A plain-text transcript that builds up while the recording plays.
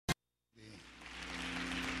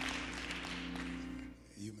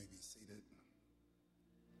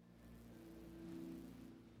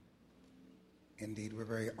Indeed, we're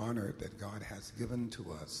very honored that God has given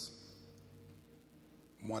to us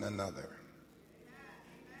one another.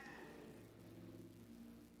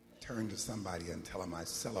 Turn to somebody and tell them, I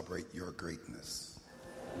celebrate your greatness.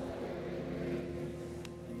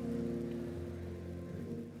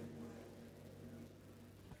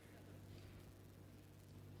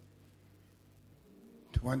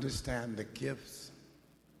 To understand the gifts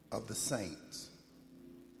of the saints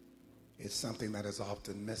is something that is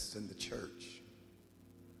often missed in the church.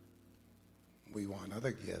 We want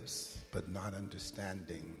other gifts, but not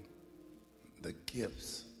understanding the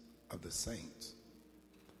gifts of the saints.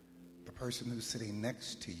 The person who's sitting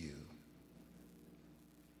next to you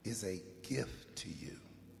is a gift to you.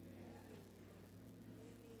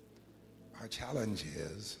 Our challenge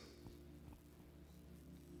is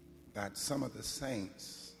that some of the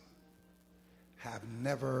saints have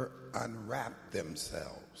never unwrapped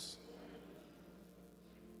themselves.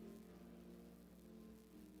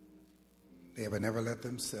 They have never let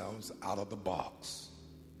themselves out of the box.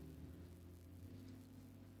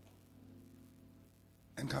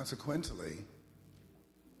 And consequently,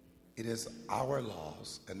 it is our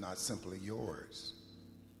loss and not simply yours.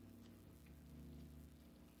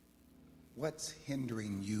 What's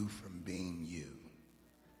hindering you from being you?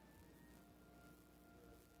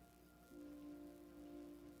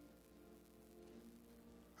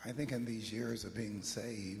 I think in these years of being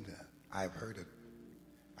saved, I've heard it.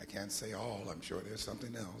 I can't say all, I'm sure there's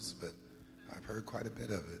something else, but I've heard quite a bit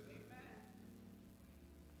of it.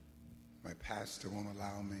 My pastor won't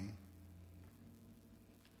allow me.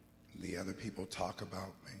 The other people talk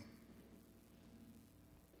about me.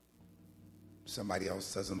 Somebody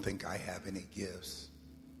else doesn't think I have any gifts.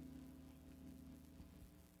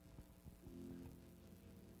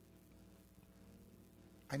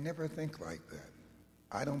 I never think like that.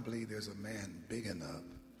 I don't believe there's a man big enough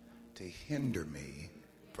to hinder me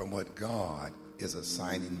from what God is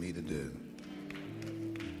assigning me to do.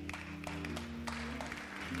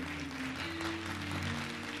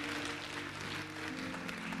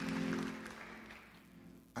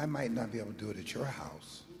 I might not be able to do it at your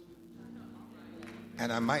house,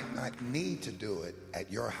 and I might not need to do it at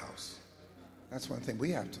your house. That's one thing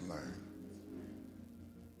we have to learn.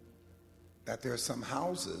 That there are some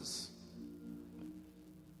houses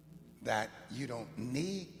that you don't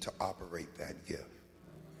need to operate that gift,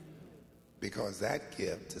 because that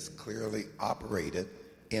gift is clearly operated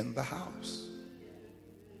in the house.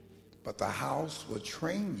 But the house will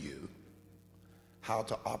train you how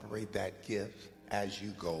to operate that gift as you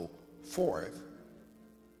go forth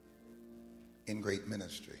in great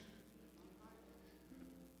ministry.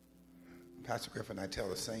 Pastor Griffin, I tell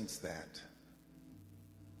the saints that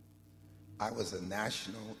I was a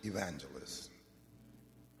national evangelist.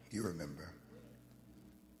 You remember.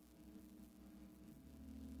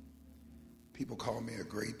 People call me a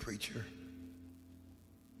great preacher.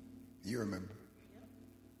 You remember.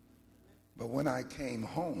 But when I came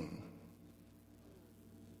home,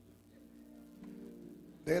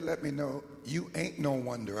 they let me know, you ain't no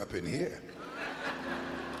wonder up in here.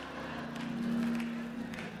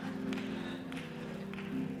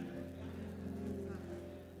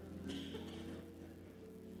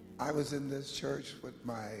 I was in this church with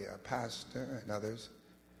my pastor and others.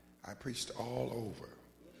 I preached all over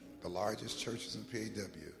the largest churches in PAW.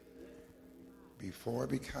 Before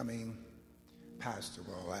becoming pastor,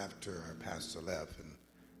 well, after our pastor left and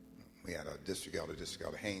we had a district elder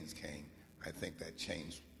Haynes came, I think that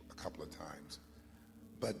changed a couple of times.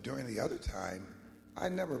 But during the other time, I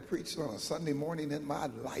never preached on a Sunday morning in my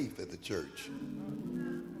life at the church.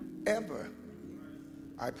 Ever.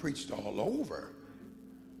 I preached all over.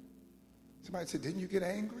 Somebody said, didn't you get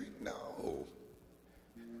angry? No.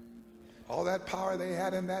 All that power they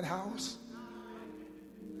had in that house.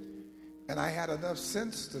 And I had enough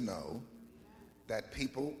sense to know that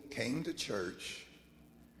people came to church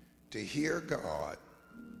to hear God.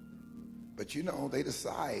 But you know, they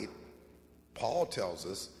decide, Paul tells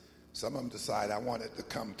us, some of them decide, I want it to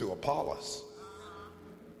come through Apollos.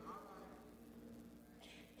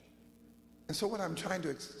 And so what I'm trying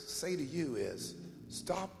to say to you is,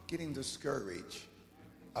 stop getting discouraged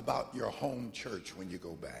about your home church when you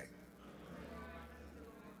go back.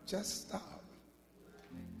 Just stop.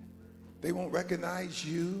 They won't recognize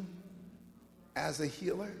you as a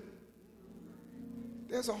healer.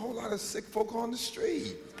 There's a whole lot of sick folk on the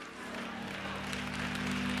street.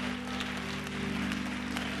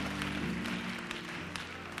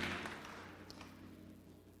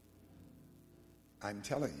 I'm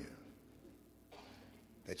telling you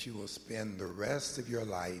that you will spend the rest of your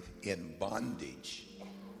life in bondage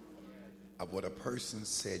of what a person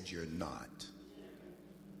said you're not.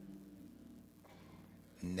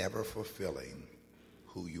 never fulfilling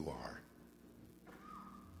who you are.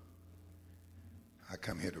 I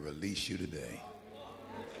come here to release you today.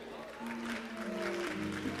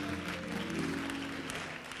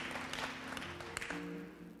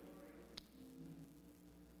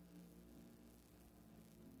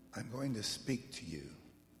 I'm going to speak to you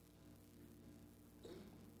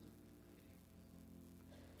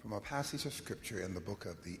from a passage of scripture in the book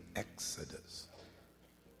of the Exodus.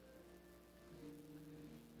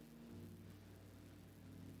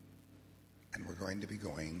 And we're going to be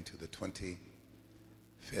going to the 25th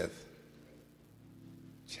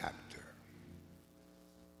chapter.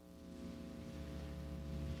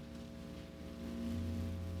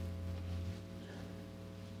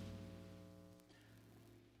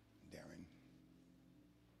 Darren.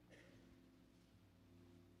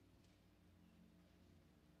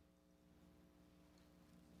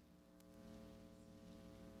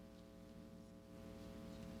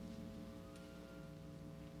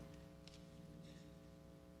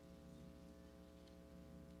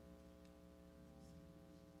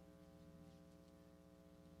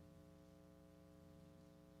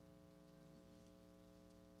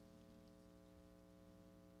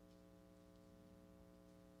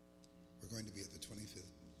 We're going to be at the 25th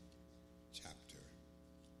chapter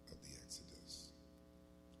of the Exodus.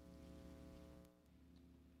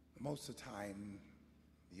 Most of the time,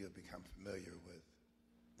 you have become familiar with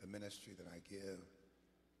the ministry that I give.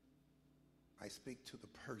 I speak to the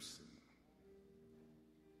person.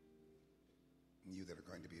 You that are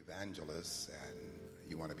going to be evangelists and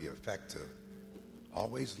you want to be effective,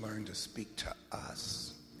 always learn to speak to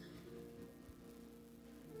us.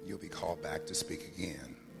 You'll be called back to speak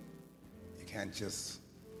again. You can't just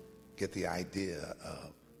get the idea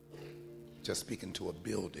of just speaking to a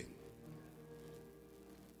building.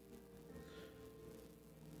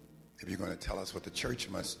 If you're going to tell us what the church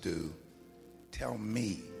must do, tell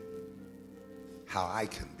me how I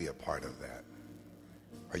can be a part of that.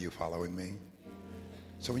 Are you following me?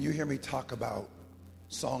 So when you hear me talk about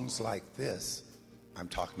songs like this, I'm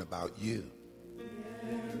talking about you.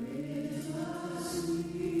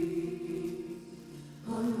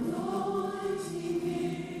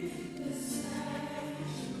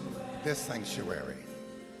 This sanctuary.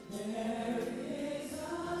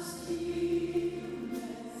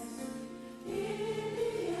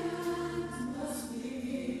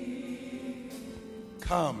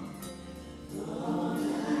 Come.